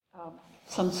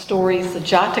some stories, the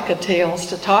Jataka tales,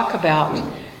 to talk about.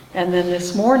 And then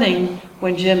this morning,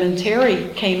 when Jim and Terry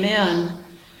came in,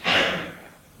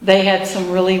 they had some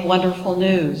really wonderful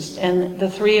news. And the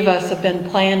three of us have been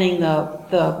planning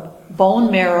the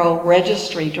bone marrow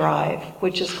registry drive,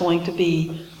 which is going to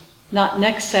be not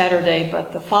next Saturday,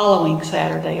 but the following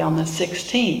Saturday on the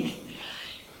 16th.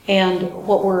 And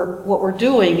what we're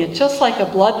doing, it's just like a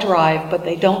blood drive, but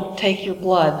they don't take your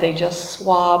blood. They just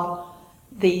swab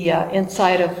the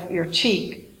inside of your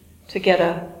cheek to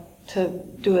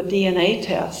do a DNA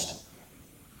test.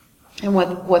 And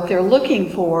what they're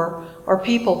looking for are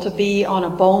people to be on a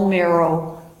bone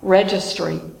marrow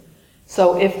registry.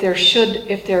 So if there should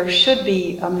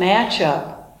be a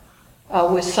matchup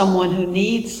with someone who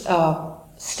needs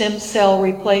stem cell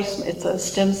replacement, it's a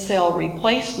stem cell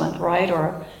replacement, right?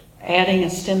 Or adding a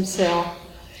stem cell.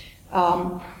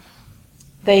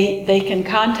 They can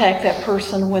contact that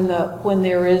person when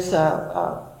there is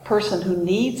a person who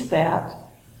needs that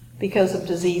because of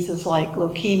diseases like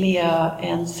leukemia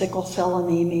and sickle cell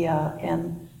anemia,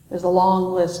 and there's a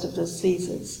long list of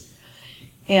diseases.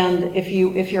 And if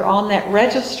you're on that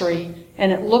registry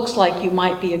and it looks like you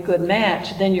might be a good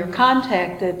match, then you're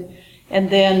contacted, and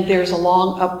then there's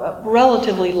a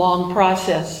relatively long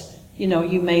process.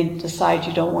 You may decide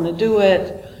you don't want to do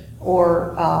it,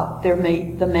 or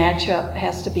the matchup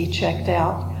has to be checked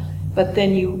out. But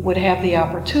then you would have the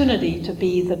opportunity to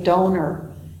be the donor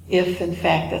if, in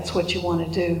fact, that's what you want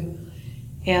to do.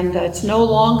 And it's no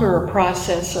longer a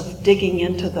process of digging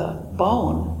into the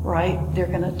bone, right? They're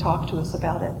going to talk to us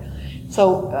about it.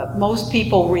 So most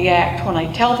people react when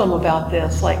I tell them about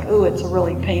this, like, ooh, it's a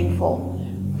really painful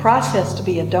process to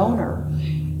be a donor.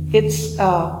 It's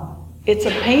a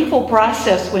painful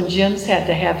process when Jim's had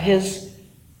to have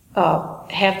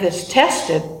have this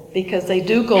tested, because they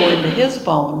do go into his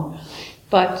bone.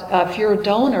 But if you're a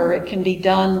donor, it can be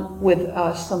done with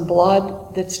some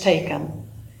blood that's taken,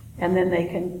 and then they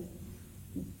can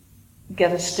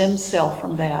get a stem cell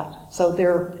from that. So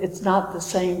it's not the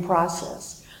same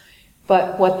process.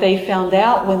 But what they found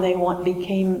out when they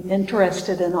became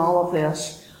interested in all of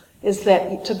this is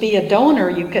that to be a donor,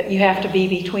 you have to be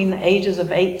between the ages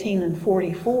of 18 and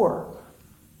 44.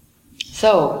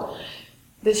 So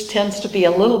this tends to be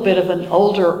a little bit of an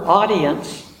older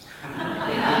audience.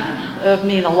 I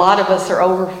mean, a lot of us are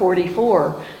over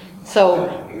 44. So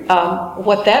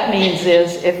what that means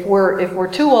is if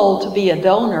we're too old to be a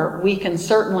donor, we can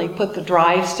certainly put the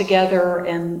drives together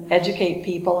and educate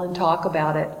people and talk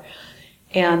about it.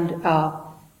 And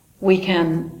we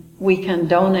can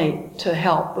donate to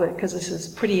help, because this is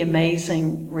pretty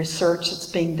amazing research that's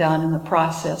being done, and the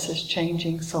process is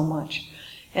changing so much.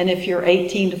 And if you're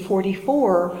 18 to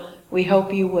 44, we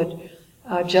hope you would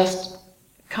just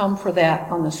come for that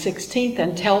on the 16th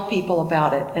and tell people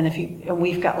about it. And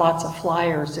we've got lots of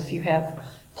flyers. If you have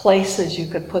places, you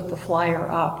could put the flyer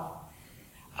up.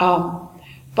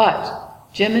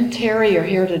 But Jim and Terry are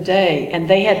here today, and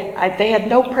they had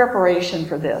no preparation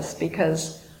for this,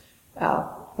 because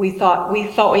we thought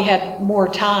we had more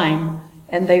time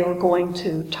and they were going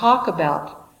to talk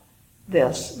about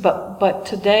this. But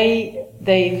today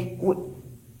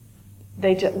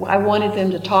I wanted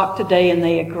them to talk today, and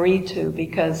they agreed to,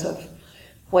 because of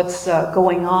what's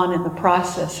going on in the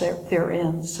process they're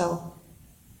in. So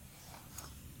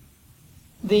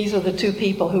these are the two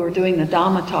people who are doing the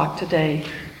Dhamma talk today.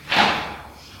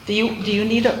 Do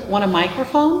you want a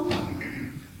microphone?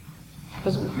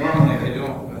 Normally I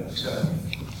don't, but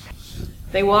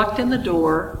they walked in the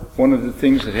door. one of the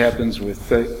things that happens with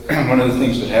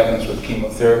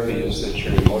chemotherapy is that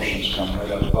your emotions come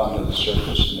right up onto the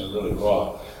surface and they're really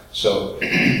raw. So,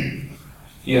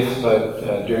 if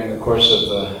during the course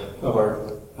of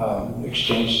our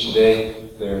exchange today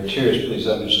there are tears, please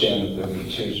understand that there will be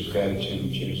tears of gratitude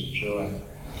and tears of joy.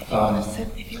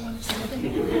 If you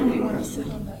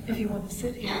want to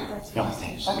sit here, that's no,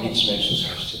 thanks. Okay. It makes us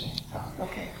ours today.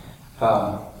 Okay.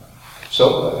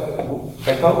 So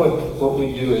I thought what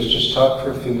we do is just talk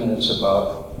for a few minutes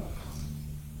about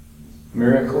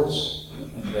miracles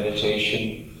and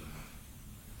meditation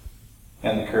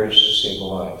and the courage to save a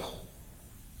life.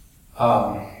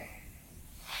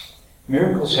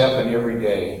 Miracles happen every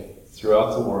day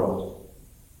throughout the world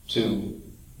to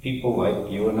people like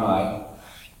you and I,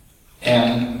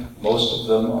 and most of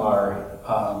them are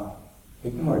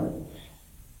ignored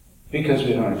because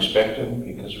we don't expect them,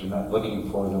 because we're not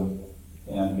looking for them,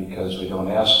 and because we don't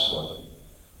ask for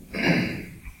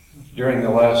them. During the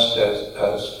last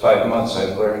 5 months,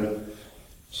 I've learned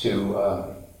to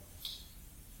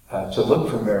look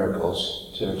for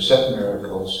miracles, to accept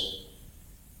miracles,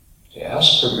 to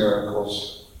ask for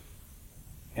miracles,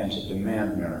 and to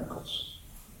demand miracles.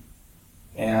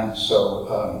 And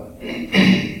so,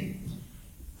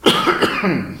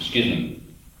 excuse me.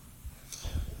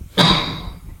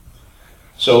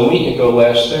 So a week ago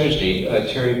last Thursday,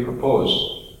 Terry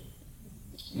proposed,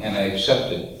 and I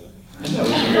accepted. And that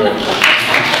was a miracle.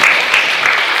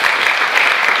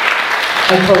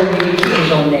 I told you to keep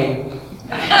his own name.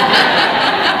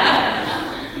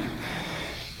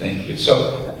 Thank you. So,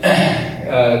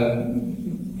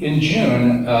 in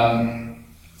June,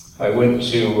 I went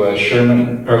to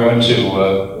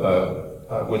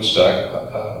Woodstock,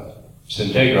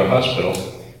 Centegro Hospital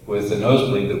with a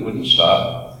nosebleed that wouldn't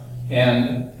stop,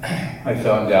 and I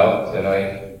found out that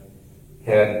I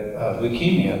had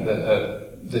leukemia.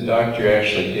 The doctor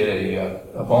actually did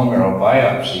a bone marrow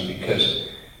biopsy because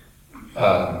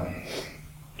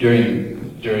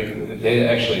they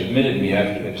actually admitted me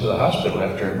to the hospital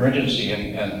after emergency,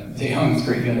 and they hung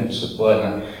 3 units of blood,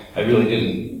 and I really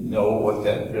didn't know what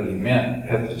that really meant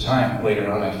at the time.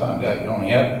 Later on I found out you only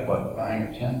have, 9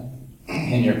 or 10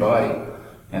 in your body,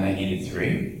 and I needed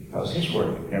 3. How's this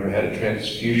work? Never had a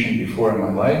transfusion before in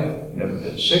my life, never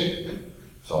been sick.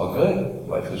 It's all good.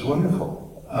 Life is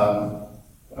wonderful.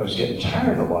 I was getting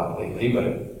tired a lot lately, but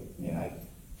I'm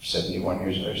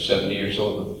 70 years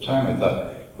old at the time. I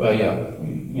thought, well, yeah,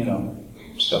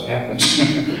 stuff happens.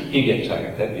 You get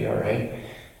tired, that'd be all right.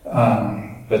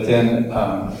 But then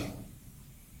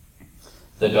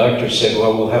the doctor said,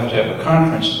 well, we'll have to have a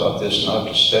conference about this, and I'll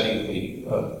have to study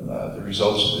the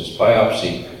results of this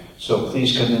biopsy. So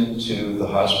please come into the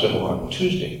hospital on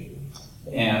Tuesday.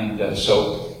 And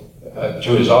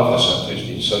to his office on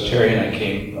Tuesday. So Terry and I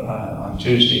came on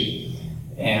Tuesday,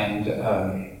 and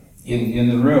in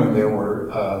the room there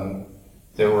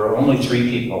were only 3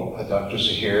 people: Dr.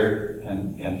 Zahir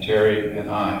and Terry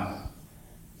and I.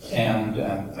 And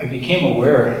I became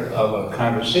aware of a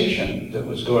conversation that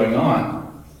was going on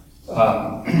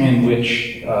in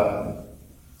which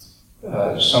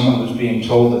someone was being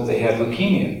told that they had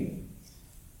leukemia.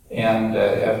 And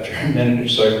after a minute or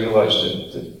so, I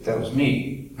realized that was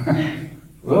me.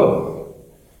 Whoa.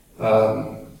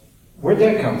 Where'd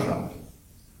that come from?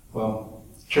 Well,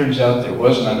 turns out there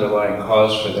was an underlying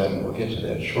cause for that, and we'll get to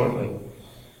that shortly.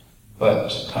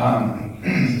 But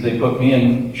they put me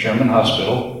in Sherman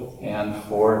Hospital, and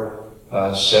for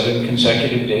 7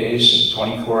 consecutive days,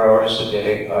 24 hours a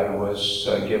day, I was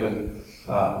given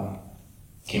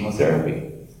chemotherapy.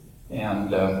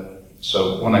 And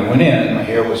so when I went in, my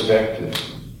hair was back to the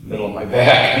middle of my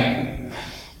back.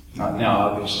 Not now,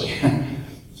 obviously.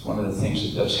 It's one of the things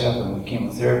that does happen with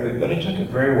chemotherapy, but I took it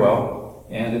very well.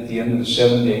 And at the end of the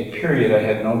 7-day period, I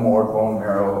had no more bone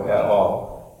marrow at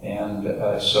all. And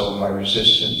so my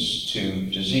resistance to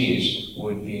disease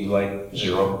would be like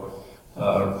 0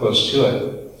 or close to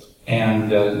it.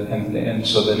 And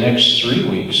so the next 3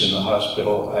 weeks in the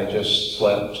hospital, I just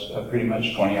slept pretty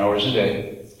much 20 hours a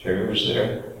day. Terry was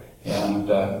there.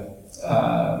 And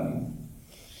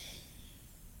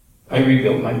I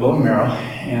rebuilt my bone marrow,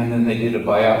 and then they did a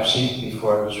biopsy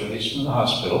before I was released from the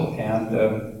hospital, and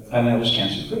I was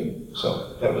cancer-free.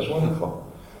 So that was wonderful.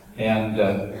 And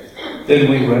then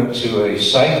we went to a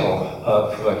cycle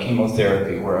of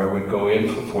chemotherapy where I would go in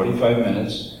for 45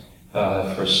 minutes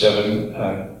for 7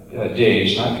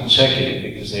 days, not consecutive,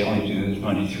 because they only do this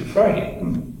Monday through Friday.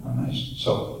 How nice.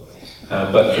 So,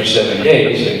 but for 7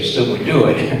 days, they still would do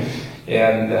it.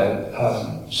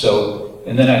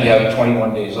 And then I'd have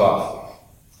 21 days off,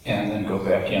 and then go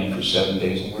back in for 7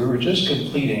 days. And we were just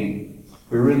completing,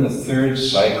 we were in the 3rd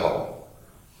cycle,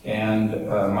 and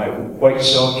my white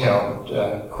cell count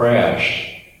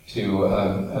crashed to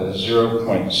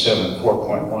 0.7,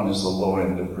 4.1 is the low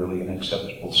end of really an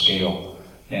acceptable scale.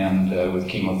 And with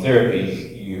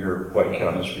chemotherapy, your white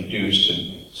count is reduced,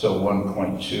 and so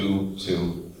 1.2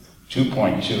 to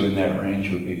 2.2 in that range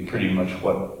would be pretty much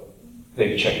what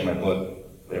they check my blood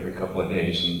every couple of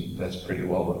days, and that's pretty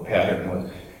well the pattern was.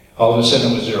 All of a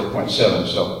sudden it was 0.7,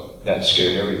 so that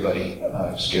scared everybody.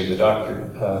 Scared the doctor,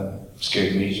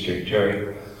 scared me, scared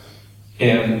Terry.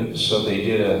 And so they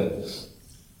did a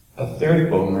 3rd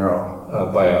bone marrow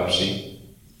biopsy,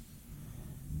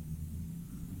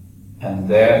 and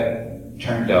that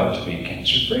turned out to be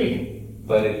cancer-free.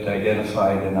 But it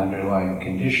identified an underlying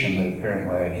condition that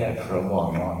apparently I had for a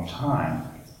long, long time,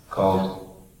 called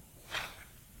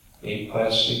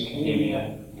aplastic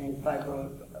anemia. And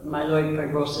myeloid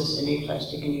fibrosis and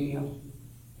aplastic anemia.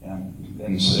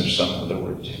 And so there's some other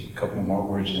words, a couple more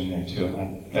words in there too,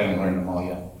 and I haven't learned them all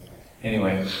yet.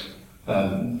 Anyway,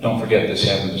 don't forget this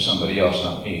happened to somebody else,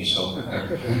 not me, so.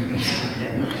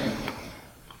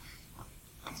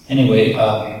 Anyway,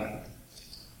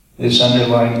 this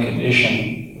underlying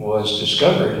condition was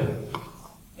discovered,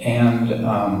 and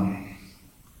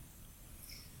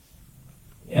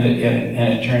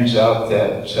it turns out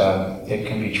that it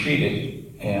can be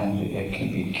treated and it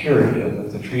can be cured, and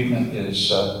that the treatment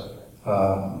is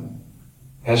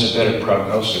has a better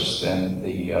prognosis than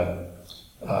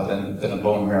a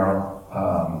bone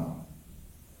marrow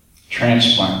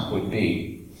transplant would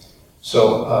be.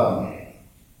 So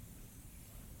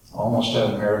almost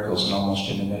out of miracles and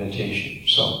almost into meditation.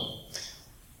 So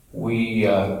we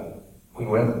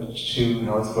went to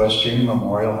Northwestern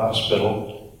Memorial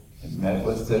Hospital and met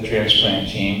with the transplant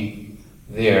team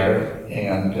there,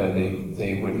 and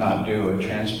they would not do a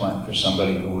transplant for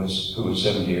somebody who was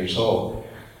 70 years old.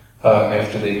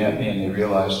 After they met me and they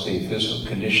realized the physical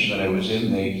condition that I was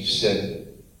in, they said,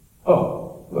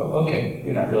 "Oh, well, okay,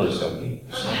 you're not really 70.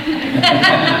 So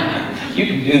you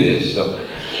can do this." So,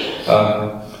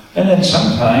 and then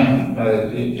sometime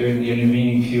during the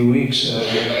intervening few weeks,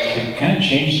 it kind of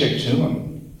changed their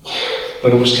tune.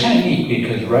 But it was kind of neat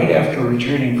because right after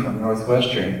returning from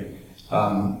Northwestern,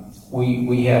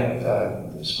 we had,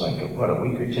 it's like a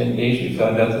week or 10 days, we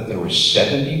found out that there were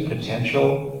 70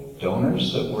 potential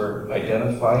donors that were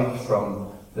identified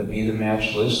from the Be the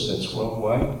Match list that's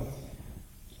worldwide.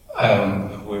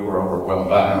 We were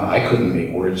overwhelmed. I couldn't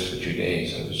make words for 2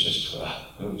 days. It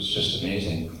was just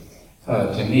amazing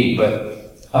to me. But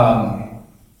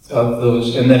of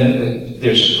those, and then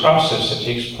there's a process that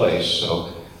takes place. So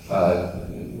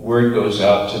word goes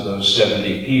out to those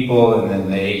 70 people, and then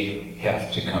they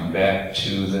have to come back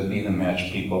to the Be the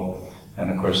Match people. And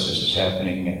of course, this is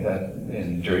happening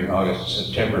during August and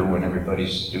September when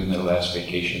everybody's doing their last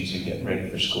vacations and getting ready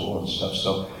for school and stuff.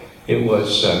 So it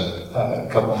was a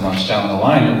couple months down the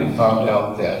line that we found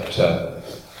out that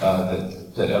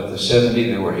of the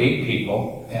 70, there were 8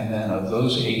 people, and then of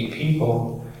those 8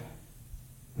 people,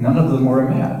 none of them were a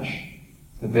match.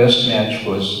 The best match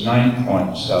was 9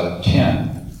 points out of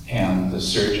 10, and the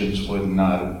surgeons would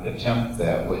not attempt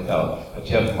that without a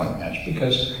 10-point match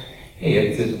because, hey,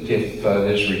 if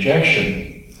there's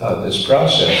rejection of this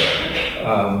process,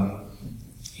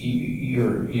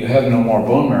 you have no more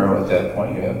bone marrow at that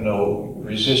point. You have no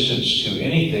resistance to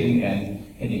anything,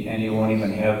 and you won't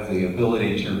even have the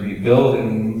ability to rebuild,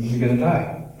 and you're going to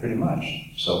die, pretty much.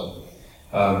 So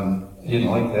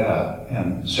didn't like that,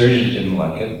 and surgeons didn't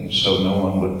like it, and so no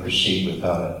one would proceed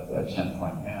without a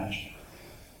 10-point match.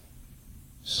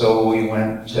 So we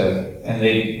went,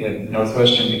 and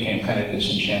Northwestern became kind of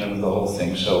disenchanted with the whole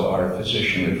thing, so our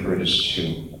physician referred us to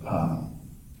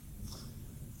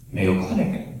Mayo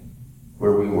Clinic,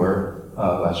 where we were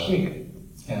last week.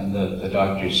 And the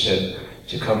doctor said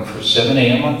to come for 7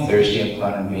 a.m. on Thursday and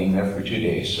plan on being there for 2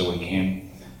 days. So we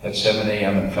came at 7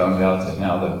 a.m. and found out that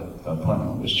now the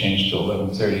appointment was changed to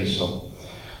 11:30, so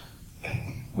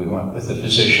we went with the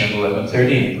physician at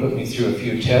 11:30, and he put me through a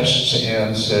few tests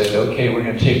and said, "Okay, we're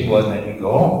going to take blood and then you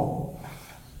go home."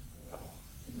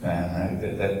 And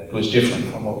that was different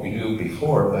from what we do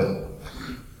before, but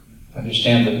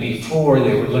understand that before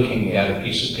they were looking at a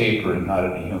piece of paper and not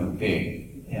at a human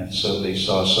being. And so they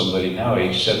saw somebody now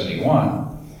age 71,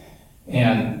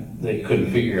 and they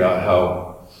couldn't figure out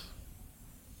how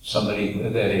somebody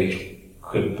at that age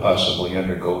could possibly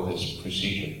undergo this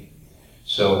procedure.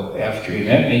 So after he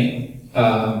met me,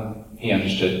 he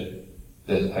understood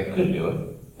that I could do it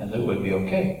and that it would be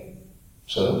okay.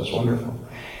 So that was wonderful.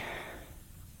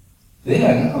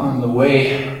 Then on the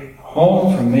way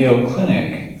home from Mayo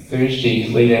Clinic, Thursday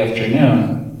late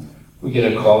afternoon, we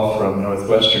get a call from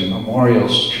Northwestern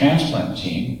Memorial's transplant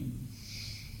team.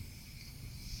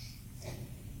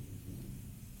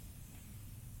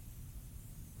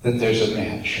 That there's a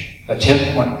match, a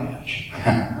 10-point match.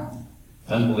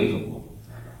 Unbelievable.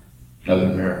 Another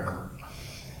miracle.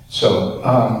 So,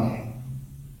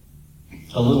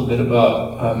 a little bit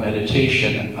about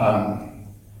meditation.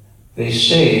 They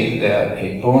say that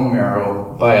a bone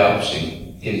marrow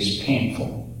biopsy is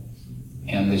painful,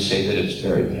 and they say that it's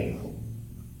very painful.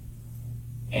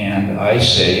 And I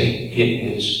say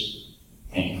it is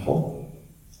painful.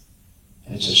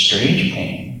 And it's a strange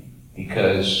pain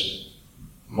because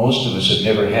most of us have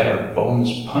never had our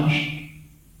bones punched.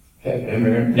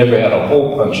 Never had a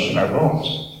hole punched in our bones,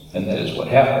 and that is what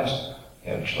happens.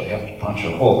 You actually have to punch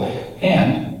a hole,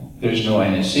 and there's no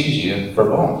anesthesia for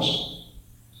bones.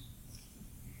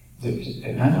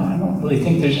 And I don't really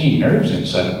think there's any nerves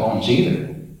inside of bones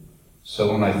either.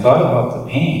 So when I thought about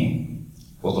the pain,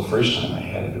 well, the first time I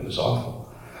had it, it was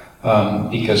awful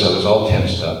because I was all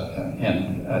tensed up,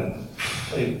 and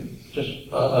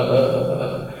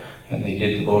and they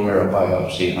did the bone marrow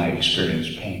biopsy, and I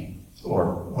experienced pain.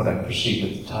 Or what I perceived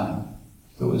at the time.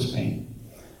 It was pain.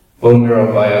 bone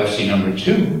marrow biopsy number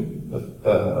 2,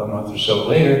 a month or so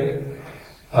later,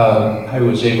 I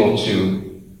was able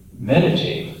to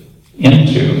meditate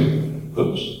into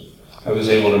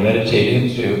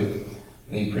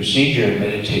the procedure and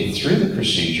meditate through the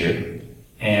procedure.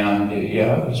 And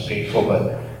yeah, it was painful,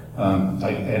 but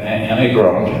I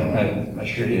groaned. I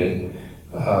sure did.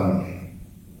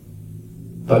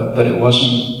 But it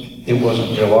wasn't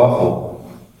real awful.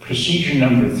 Procedure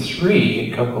number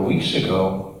 3, a couple of weeks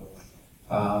ago,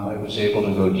 I was able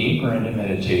to go deeper into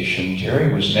meditation.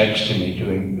 Terry was next to me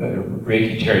doing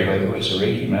Reiki. Terry, by the way, is a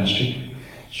Reiki master.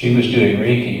 She was doing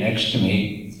Reiki next to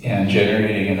me and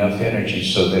generating enough energy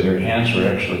so that her hands were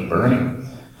actually burning.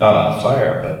 Not on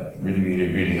fire, but really, really,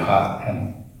 really hot.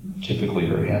 And typically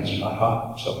her hands are not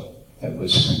hot, so that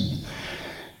was,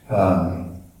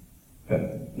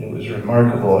 it was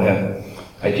remarkable. And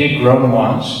I did groan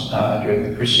once during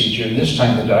the procedure, and this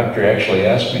time the doctor actually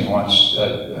asked me once,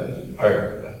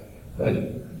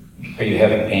 are you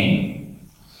having pain?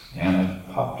 And I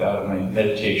popped out of my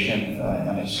meditation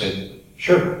and I said,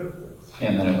 sure.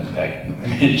 And then I went back into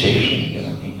meditation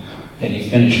again, and he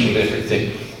finished with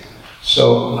everything.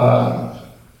 So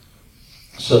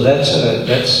that's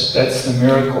the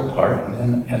miracle part, and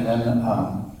then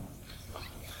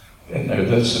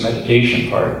that's the meditation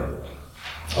part.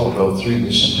 I'll go through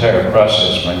this entire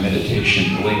process. My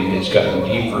meditation, believe me, has gotten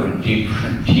deeper and deeper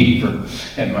and deeper,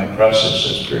 and my process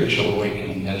of spiritual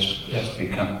awakening has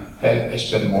become. I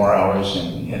spend more hours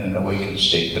in an awakened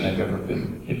state than I've ever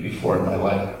been in before in my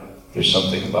life. There's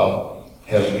something about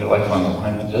having your life on the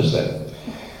line that does that.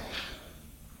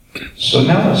 So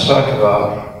now let's talk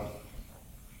about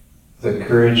the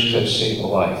courage to save a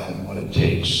life and what it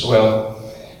takes. Well,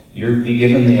 you'll be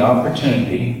given the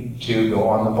opportunity to go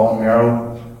on the bone marrow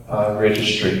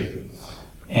registry,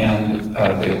 and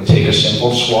they'll take a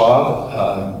simple swab,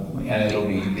 and it'll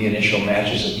be the initial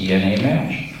match is a DNA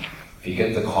match. If you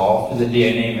get the call for the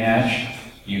DNA match,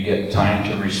 you get time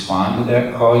to respond to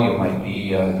that call. You might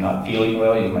be not feeling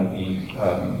well, you might be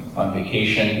on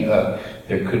vacation,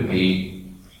 there could be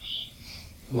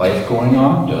life going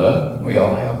on, duh. We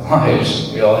all have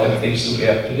lives, we all have things that we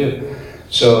have to do.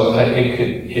 So it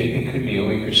could be a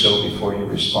week or so before you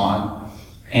respond.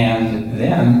 And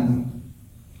then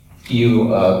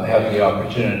you have the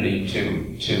opportunity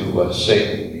to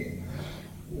say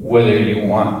whether you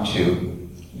want to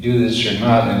do this or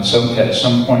not. And at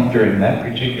some point during that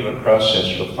particular process,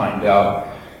 you'll find out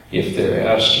if they're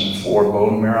asking for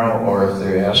bone marrow or if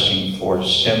they're asking for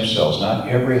stem cells. Not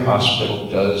every hospital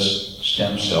does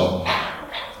stem cell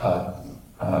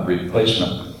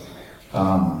replacement.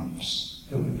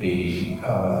 It would be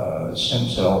stem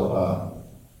cell.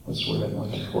 What's the word I'm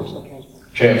looking for?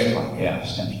 Transplant, yeah.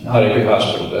 Not every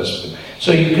hospital does.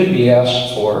 So you could be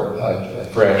asked for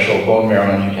actual bone marrow,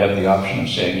 and you'd have the option of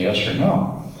saying yes or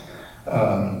no.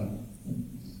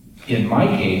 In my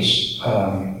case,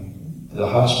 the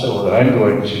hospital that I'm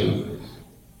going to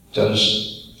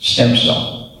does stem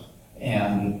cell,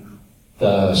 and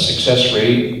the success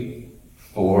rate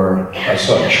for, I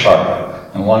saw a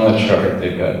chart, and along the chart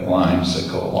they've got lines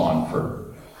that go along for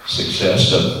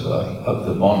success of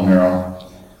the bone marrow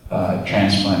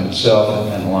transplant itself,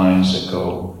 and then lines that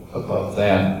go above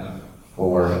that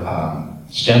for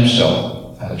stem cell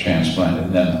transplant,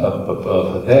 and then up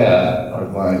above that are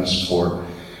lines for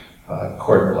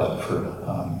cord blood, for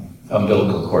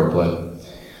umbilical cord blood,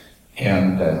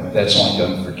 and that's only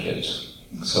done for kids.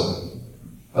 So,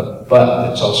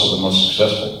 but it's also the most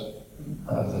successful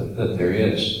that there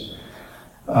is.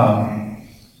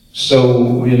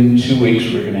 So in 2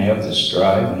 weeks we're going to have this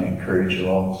drive, and I encourage you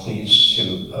all please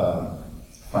to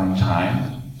find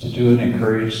time to do it.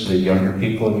 Encourage the younger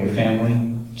people in your family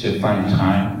to find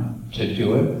time to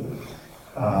do it.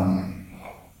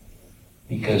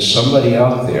 Because somebody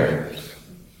out there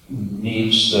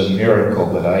needs the miracle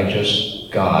that I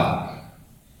just got.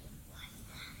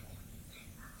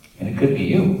 And it could be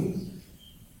you.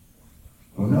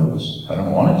 Who knows? I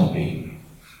don't want it to be.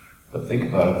 But think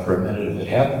about it for a minute. If it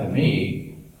happened to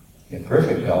me in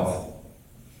perfect health,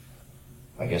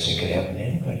 I guess it could happen to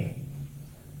anybody.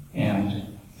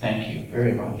 And thank you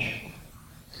very much.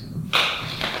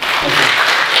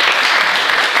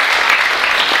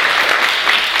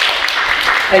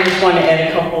 I just want to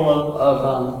add a couple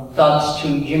of thoughts to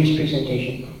Jim's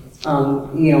presentation.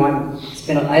 You know, I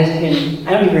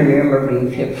don't even remember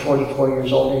being 44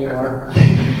 years old anymore.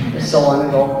 It's so long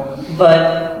ago.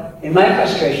 But in my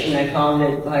frustration, I found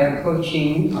that by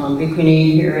approaching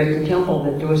Bhikkhuni here at the temple,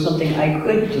 that there was something I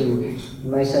could do in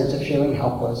my sense of feeling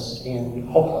helpless and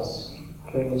hopeless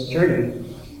during this journey.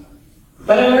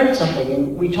 But I learned something,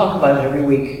 and we talk about it every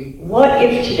week. What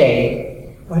if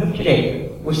today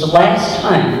was the last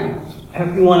time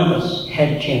every one of us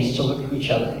had a chance to look at each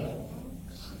other?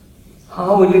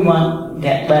 How would we want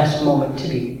that last moment to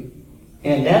be?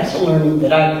 And that's a learning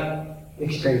that I've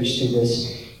experienced through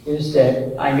this, is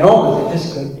that I know that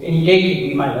this could, any day could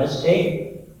be my last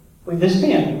day with this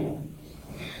man.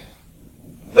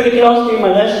 But it could also be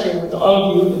my last day with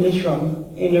all of you in this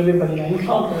room and everybody I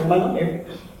encounter in my life.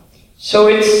 So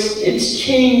it's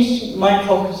changed my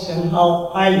focus on how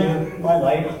I live my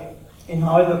life and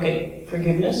how I look at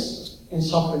forgiveness and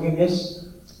self-forgiveness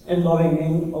and loving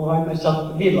and allowing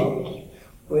myself to be loved.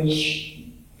 Which,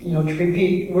 to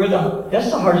repeat,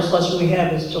 that's the hardest lesson we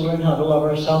have, is to learn how to love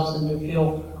ourselves and to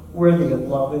feel worthy of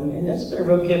love. And that's been a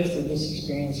real gift through this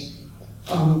experience.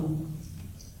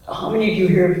 How many of you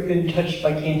here have been touched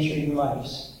by cancer in your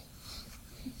lives?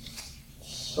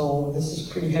 So this is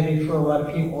pretty heavy for a lot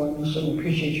of people, and I certainly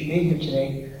appreciate you being here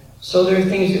today. So there are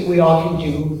things that we all can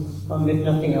do, if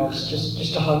nothing else,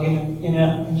 just a hug and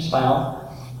a smile.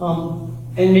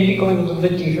 And maybe going a little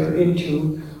bit deeper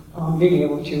into being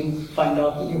able to find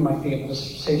out that you might be able to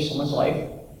save someone's life.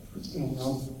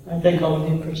 I thank all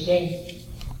of you for today.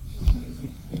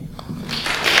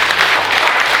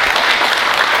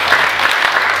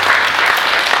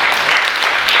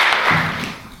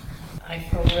 I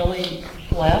feel really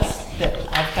blessed that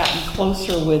I've gotten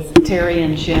closer with Terry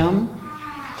and Jim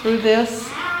through this,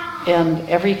 and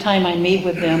every time I meet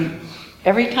with them,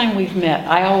 every time we've met,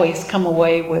 I always come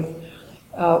away with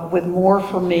more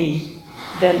for me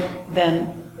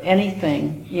than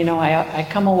anything. I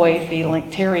come away feeling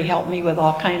Terry helped me with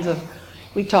all kinds of.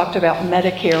 We talked about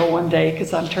Medicare one day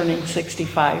because I'm turning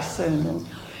 65 soon,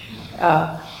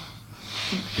 and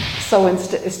so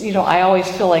instead, I always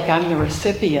feel like I'm the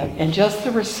recipient, and just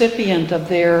the recipient of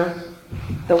the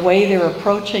way they're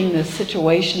approaching this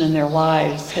situation in their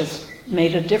lives has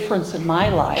made a difference in my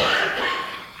life,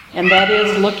 and that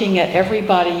is looking at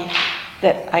everybody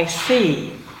that I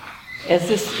see. If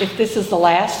this is the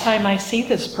last time I see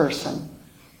this person,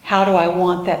 how do I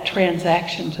want that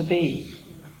transaction to be?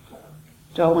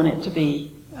 Do I want it to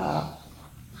be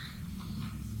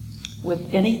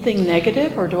with anything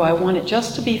negative, or do I want it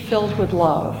just to be filled with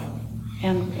love?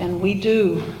 And we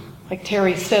do, like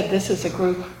Terry said, this is a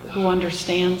group who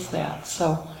understands that.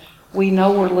 So we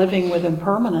know we're living with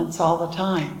impermanence all the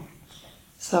time.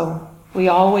 So we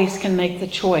always can make the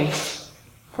choice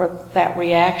for that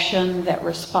reaction, that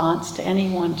response to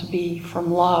anyone to be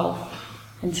from love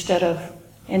instead of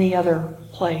any other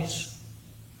place.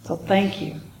 So thank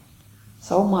you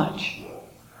so much.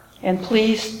 And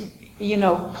please, you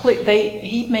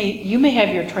may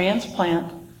have your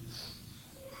transplant.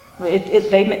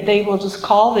 They will just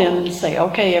call them and say,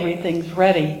 okay, everything's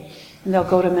ready, and they'll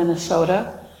go to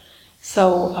Minnesota.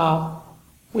 So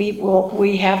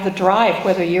we have the drive,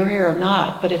 whether you're here or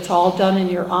not, but it's all done in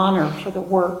your honor for the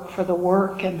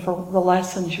work and for the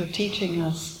lessons you're teaching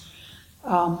us.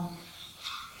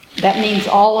 That means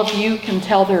all of you can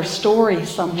tell their story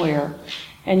somewhere,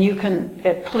 and you can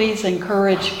please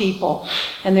encourage people.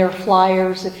 And there are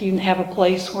flyers if you have a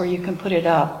place where you can put it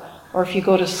up, or if you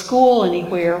go to school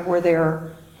anywhere where there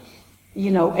are,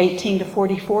 18 to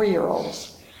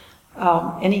 44-year-olds.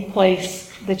 Any place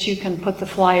that you can put the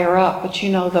flyer up, but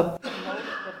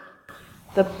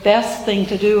the best thing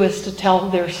to do is to tell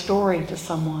their story to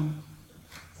someone,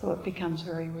 so it becomes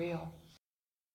very real.